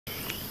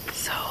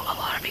So a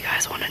lot of you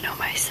guys want to know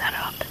my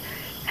setup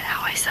and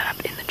how I set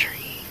up in the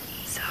tree.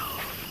 So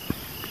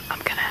I'm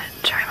gonna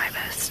try my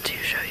best to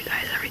show you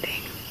guys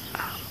everything.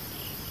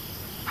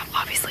 I'm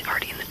obviously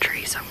already in the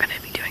tree, so I'm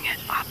gonna be doing it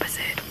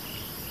opposite.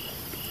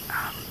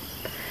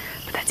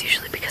 But that's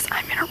usually because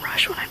I'm in a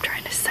rush when I'm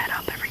trying to set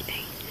up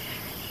everything.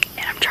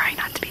 And I'm trying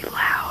not to be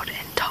loud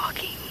and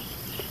talking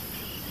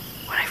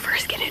when I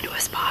first get into a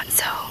spot,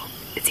 so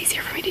it's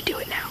easier for me to do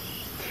it now.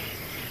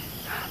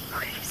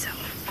 Okay, so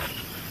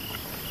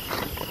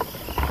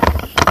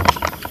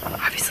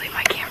obviously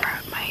my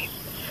camera, my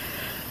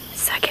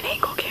second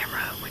angle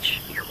camera, which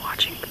you're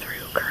watching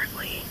through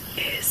currently,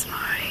 is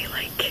my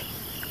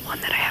one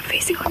that I have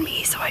facing on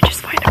me, so I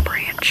just find a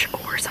branch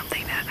or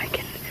something that I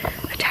can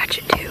attach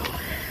it to.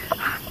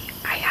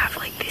 I have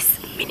this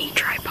mini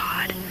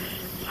tripod.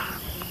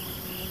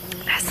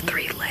 It has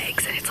 3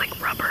 legs and it's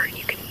rubber, and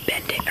you can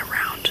bend it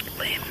around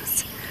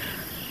limbs.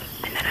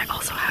 And then I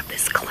also have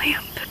this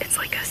clamp. It's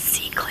like a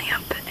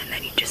C-clamp, and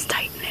then you just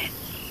tighten it,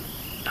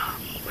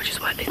 which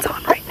is what it's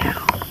on right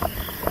now.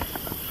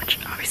 Which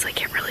obviously I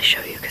can't really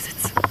show you because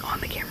it's on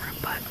the camera,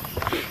 but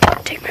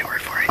take my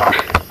word for it.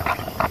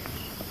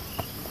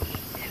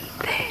 And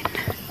then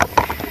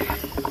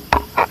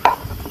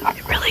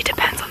it really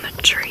depends on the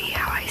tree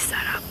how I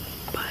set up,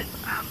 but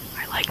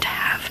I like to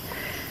have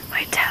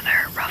my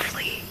tether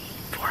roughly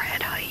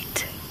forehead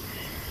height.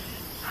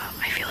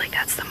 I feel like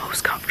that's the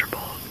most comfortable.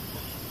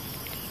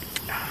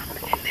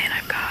 And then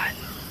I've got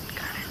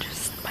kind of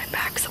just my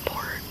back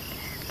support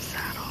and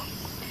saddle.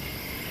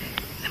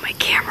 And then my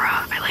camera,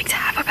 I like to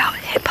have about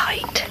hip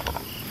height.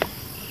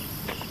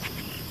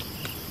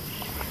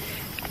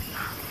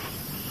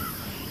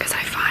 Because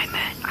I find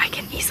that I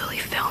can easily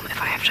film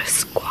if I have to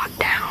squat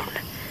down,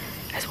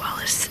 as well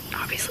as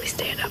obviously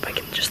stand up. I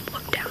can just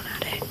look down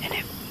at it, and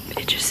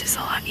it just is a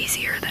lot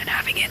easier than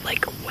having it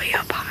way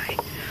up high.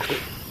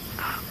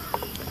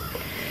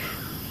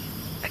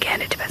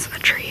 Again, it depends on the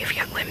tree. If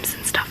you got limbs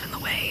and stuff in the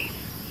way,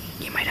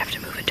 you might have to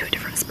move it to a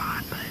different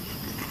spot, but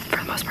for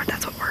the most part,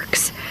 that's what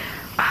works.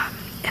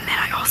 And then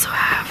I also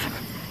have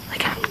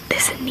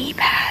this knee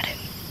pad,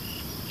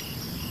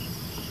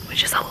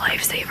 which is a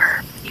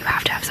lifesaver. You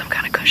have to have some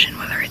kind of cushion,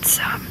 whether it's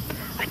a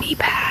knee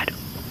pad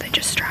that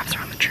just straps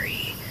around the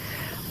tree,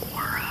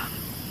 or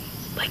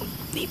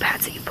knee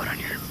pads that you put on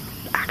your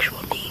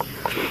actual knee.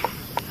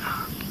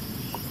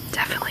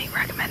 Definitely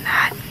recommend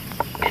that.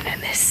 And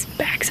then this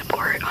back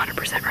support,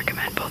 100%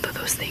 recommend both of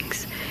those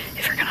things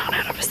if you're gonna hunt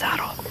out of a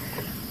saddle.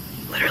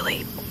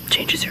 Literally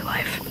changes your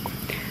life.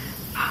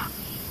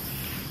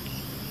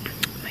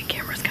 My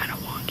camera's kind of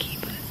wonky,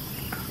 but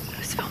I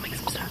was filming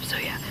some stuff, so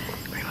yeah,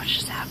 pretty much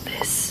just have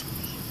this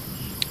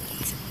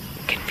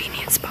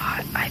convenient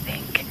spot, I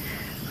think.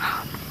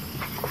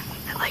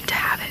 I like to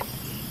have it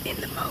in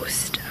the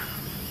most,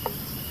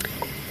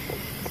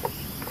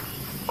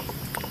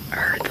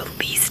 or the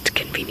least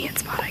convenient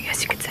spot, I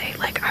guess you could say.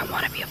 I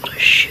want to be able to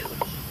shoot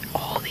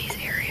all these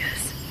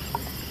areas,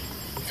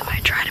 so I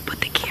try to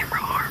put the camera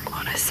arm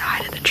on a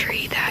side of the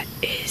tree that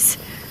is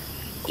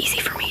easy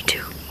for me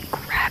to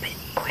grab it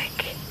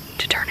quick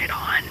to turn it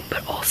on,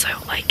 but also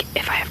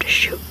if I have to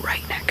shoot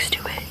right next to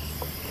it,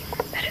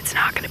 that it's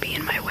not going to be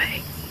in my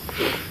way.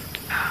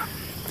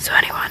 So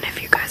anyone,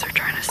 if you guys are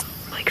trying to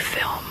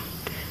film,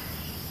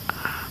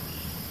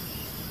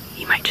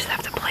 you might just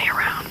have to play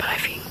around, but I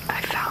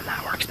found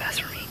that works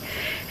best for me.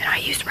 And I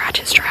used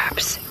ratchet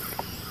straps,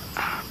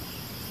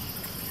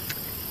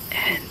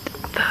 and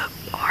the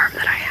arm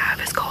that I have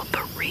is called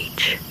the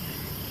Reach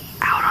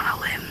Out on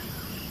a Limb,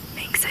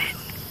 makes it,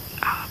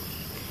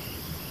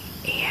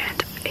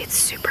 and it's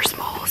super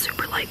small,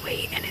 super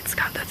lightweight, and it's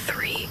got the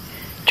 3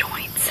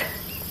 joints,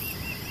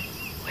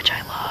 which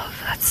I love.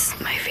 That's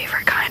my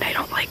favorite kind. I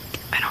don't like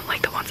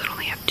the ones that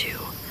only have 2.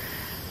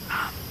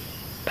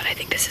 But I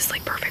think this is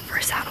perfect for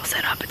a saddle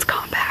setup. It's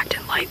compact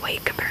and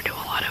lightweight compared to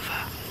a lot of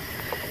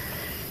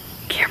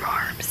camera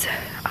arms.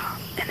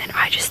 And then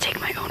I just take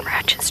my own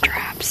ratchet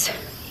straps.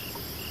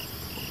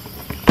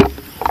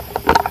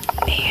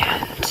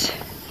 And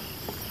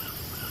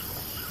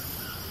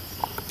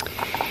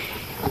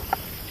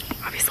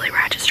obviously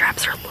ratchet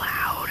straps are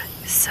loud,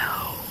 so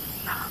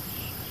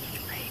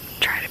I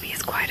try to be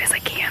as quiet as I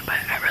can, but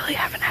I really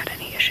haven't had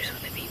any issues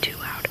with it being too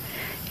loud.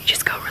 You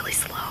just go really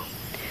slow.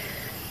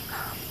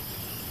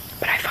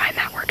 But I find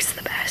that works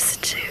the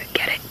best, to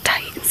get it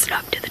tight and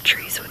snug to the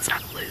tree so it's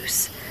not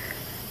loose.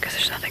 Because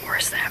there's nothing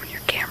worse than having your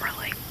camera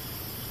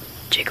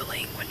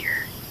jiggling when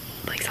you're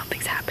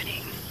something's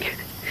happening.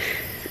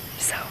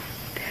 So,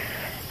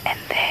 and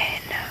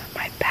then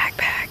my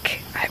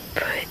backpack,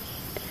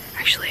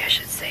 actually I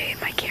should say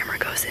my camera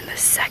goes in the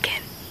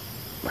second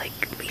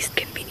least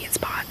convenient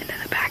spot, and then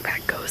the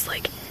backpack goes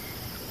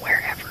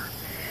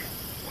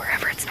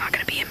wherever it's not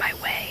going to be in my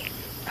way.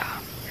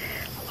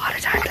 A lot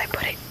of times I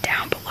put it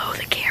down below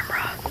the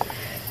camera,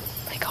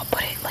 I'll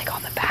put it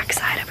on the back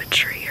side of a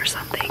tree or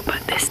something, but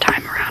this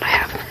time around I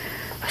have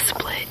a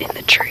split in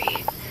the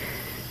tree,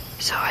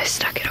 so I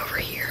stuck it over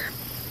here.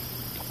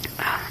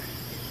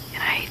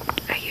 And I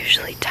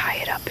usually tie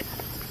it up in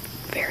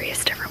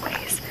various different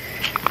ways.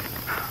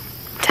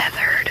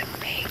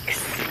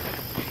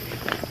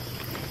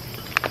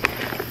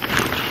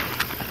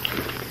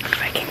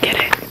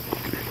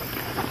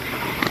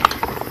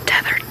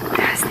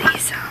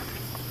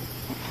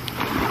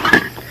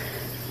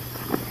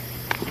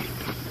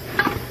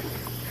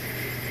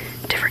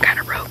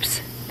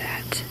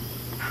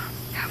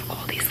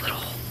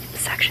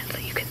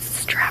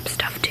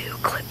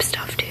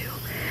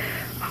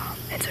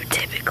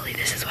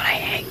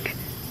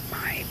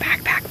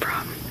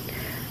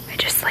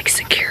 like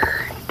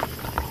secure.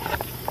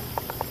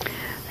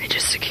 I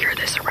just secure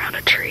this around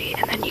a tree,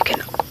 and then you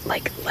can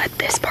like let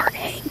this part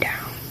hang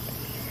down,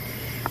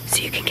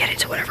 so you can get it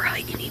to whatever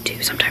height you need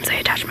to. Sometimes I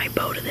attach my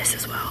bow to this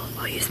as well.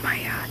 I'll use my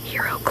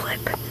hero clip,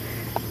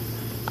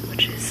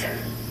 which is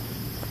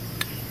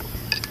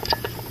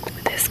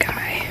this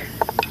guy.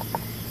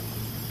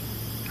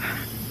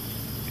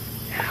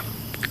 And I'll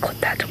clip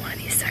that to one of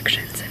these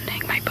sections and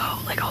hang my bow.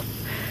 Like I'll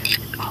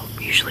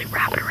usually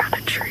wrap it around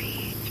a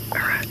tree or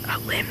a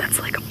limb that's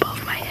like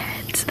above my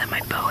head, so that my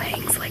bow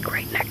hangs like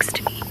right next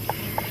to me,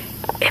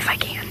 if I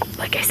can.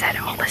 Like I said,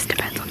 all this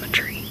depends on the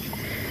tree.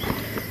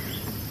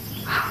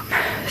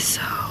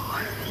 So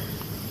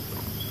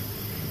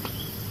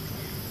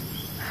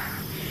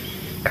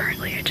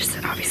currently I just,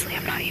 obviously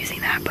I'm not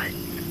using that, but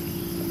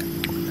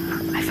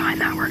I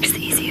find that works the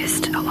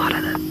easiest a lot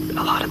of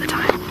the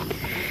time.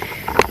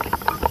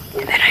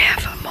 And then I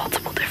have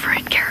multiple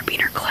different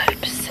carabiner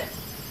clips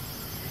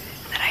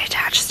that I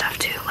attach stuff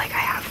to. Like I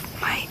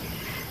have my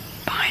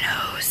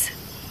binos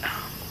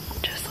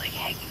just like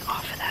hanging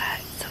off of that,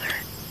 so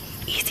they're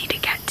easy to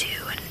get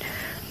to, and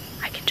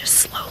I can just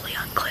slowly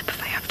unclip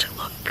if I have to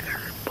look or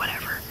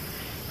whatever.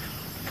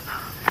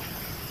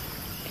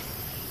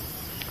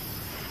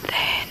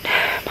 Then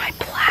my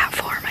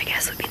platform, I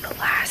guess, would be the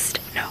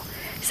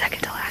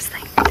second to last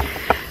thing.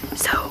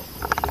 So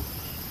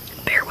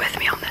bear with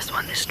me on this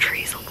one. This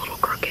tree's a little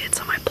crooked,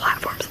 so my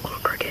platform's a little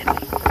crooked.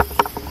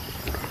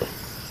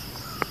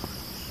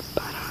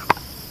 But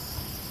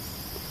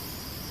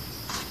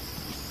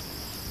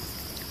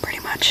pretty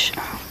much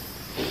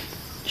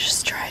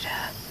just try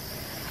to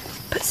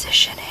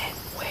position it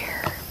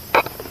where,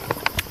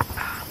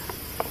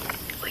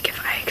 like if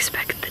I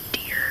expect the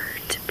deer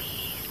to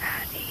be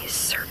at a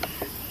certain,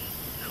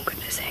 oh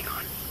goodness, hang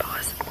on,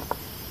 pause.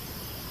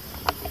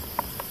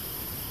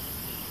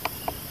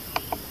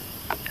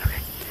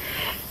 Okay,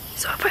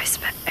 so if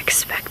I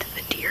expect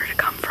the deer to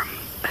come from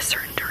a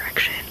certain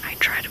direction, I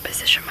try to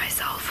position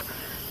myself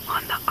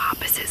on the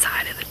opposite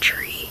side of the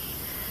tree.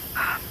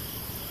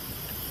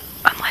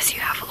 Unless you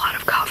have a lot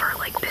of cover,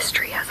 like this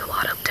tree has a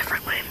lot of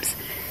different limbs,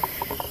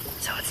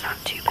 so it's not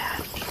too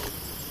bad.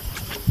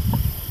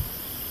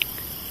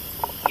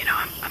 You know,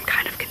 I'm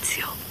kind of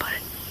concealed, but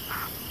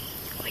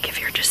like if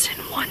you're just in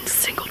one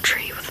single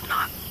tree with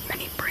not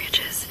many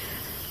branches,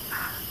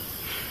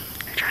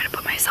 I try to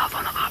put myself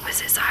on the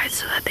opposite side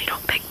so that they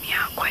don't pick me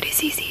out quite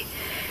as easy.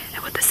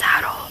 And with the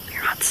saddle,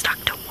 you're not stuck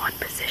to one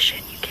position.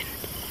 You can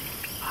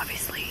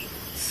obviously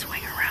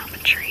swing around the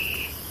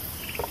tree.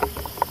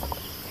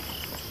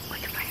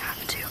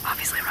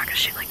 Obviously I'm not going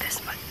to shoot like this,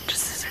 but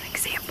just as an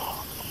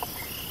example,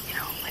 you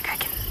know, like I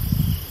can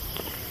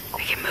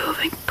move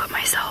and put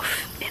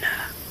myself in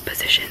a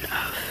position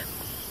of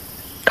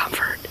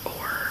comfort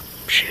or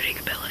shooting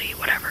ability,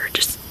 whatever,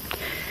 just,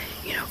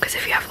 you know, because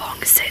if you have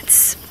long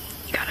sits,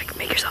 you gotta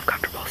make yourself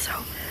comfortable, so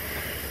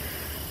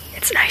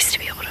it's nice to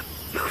be able to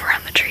move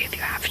around the tree if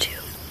you have to.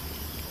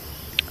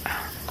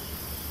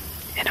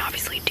 And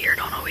obviously deer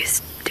don't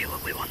always do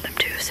what we want them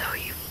to, so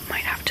you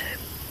might have to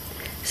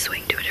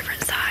swing to a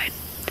different side.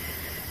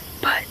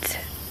 But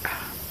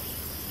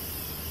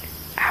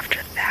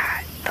after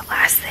that, the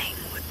last thing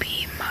would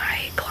be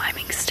my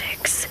climbing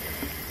sticks,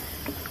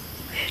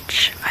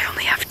 which I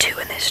only have 2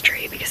 in this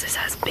tree because this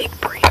has big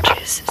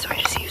branches, so I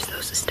just use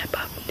those to step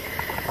up.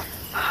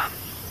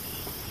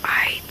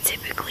 I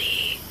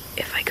typically,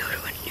 if I go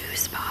to a new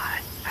spot,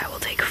 I will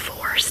take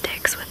 4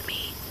 sticks with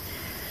me,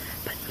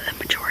 but the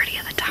majority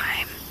of the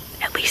time,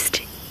 at least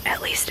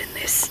in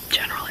this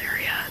general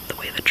area, the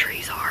way the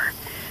trees are,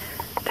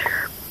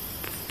 they're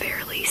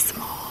fairly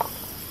small,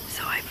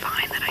 so I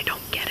find that I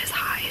don't get as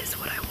high as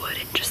what I would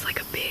in just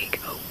like a big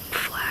oak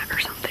flat or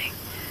something.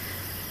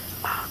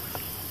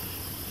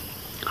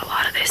 A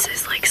lot of this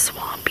is like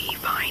swampy,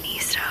 viney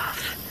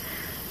stuff,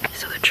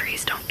 so the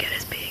trees don't get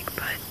as big,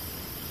 but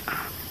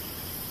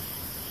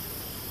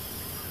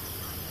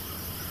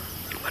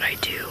what I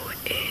do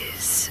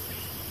is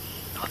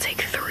I'll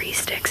take 3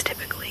 sticks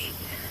typically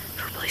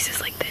for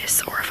places like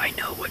this, or if I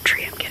know what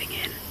tree I'm getting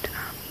in,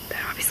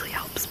 that obviously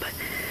helps, but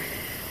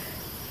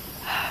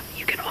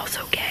you can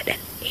also get an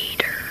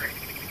aider,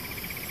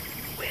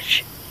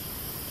 which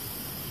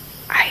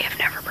I have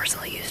never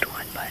personally used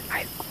one, but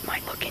I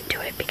might look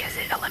into it because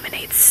it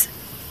eliminates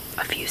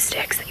a few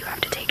sticks that you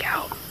have to take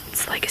out.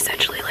 It's like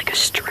essentially like a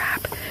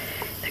strap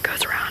that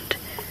goes around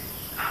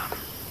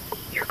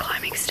your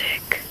climbing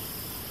stick,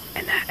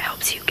 and that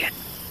helps you get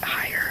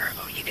higher.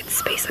 Oh, you can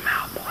space them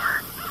out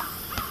more.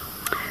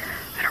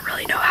 I don't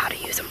really know how to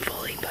use them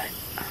fully, but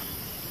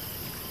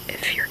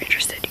if you're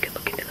interested, you could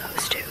look into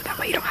those too. That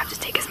way you don't have to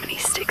take as many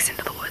sticks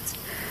into the woods.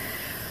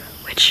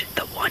 Which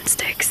the 1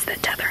 sticks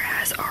that Tether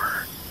has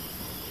are,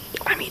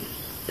 I mean,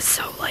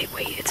 so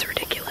lightweight, it's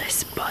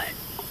ridiculous, but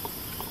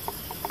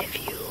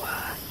if you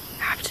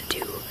have to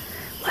do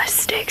less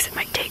sticks, it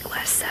might take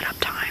less setup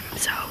time,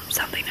 so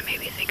something to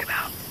maybe think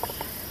about.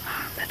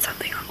 That's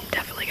something I'm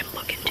definitely going to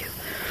look into.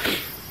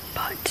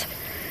 But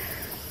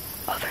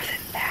other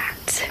than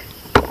that,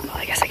 well,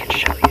 I guess I can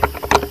show you.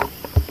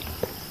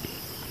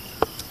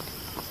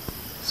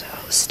 So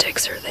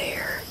sticks are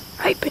there.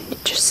 I've been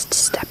just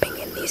stepping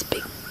in these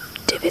big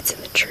divots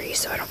in the tree,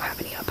 so I don't have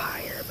any up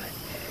higher, but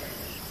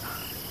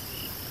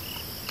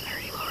I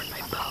already lowered my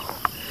bow.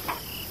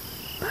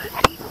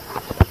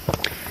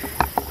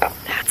 But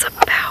that's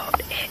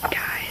about it,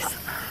 guys.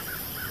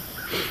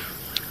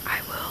 I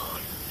will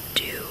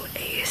do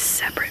a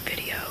separate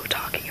video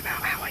talking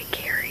about how I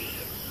carry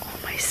all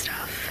my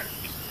stuff.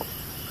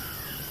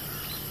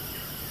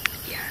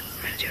 Yeah,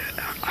 I'm gonna do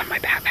it on my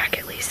backpack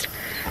at least.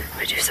 I'm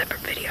gonna do a separate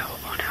video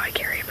on how I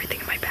carry everything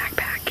in my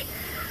backpack.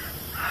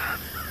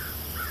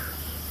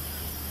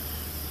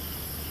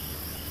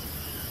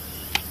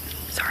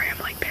 Sorry, I'm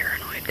like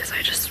paranoid because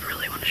I just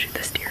really want to shoot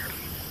this deer.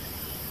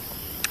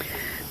 But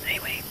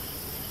anyway,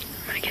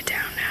 I'm gonna get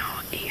down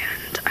now,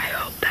 and I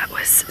hope that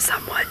was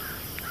somewhat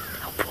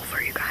helpful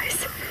for you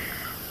guys.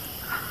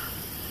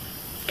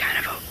 Kind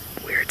of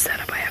a weird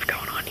setup I have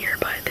going on here,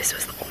 but this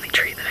was the only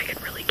tree that I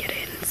could really get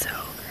in, so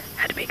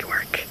I had to make it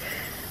work.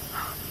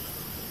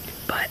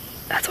 But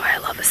that's why I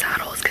love the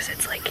saddle, is because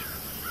it's like,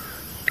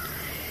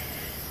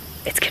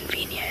 it's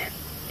convenient.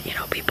 You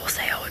know, people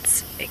say, oh,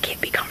 it can't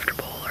be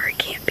comfortable, or it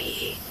can't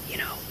be, you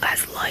know,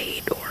 as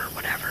light or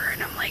whatever,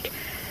 and I'm like,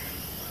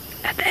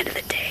 at the end of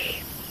the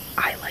day,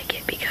 I like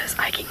it because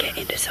I can get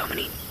into so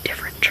many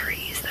different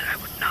trees that I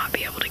would not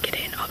be able to get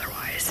in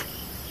otherwise.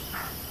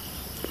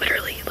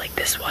 Literally, like,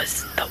 this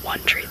was the one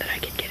tree that I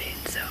could get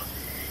in, so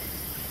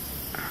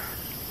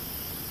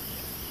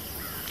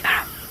I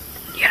don't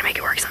know, you gotta make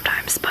it work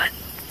sometimes, but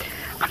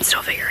I'm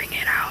still figuring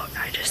it out.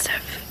 I just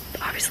have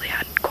obviously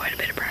had quite a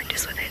bit of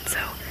practice with it, so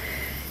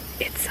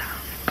it's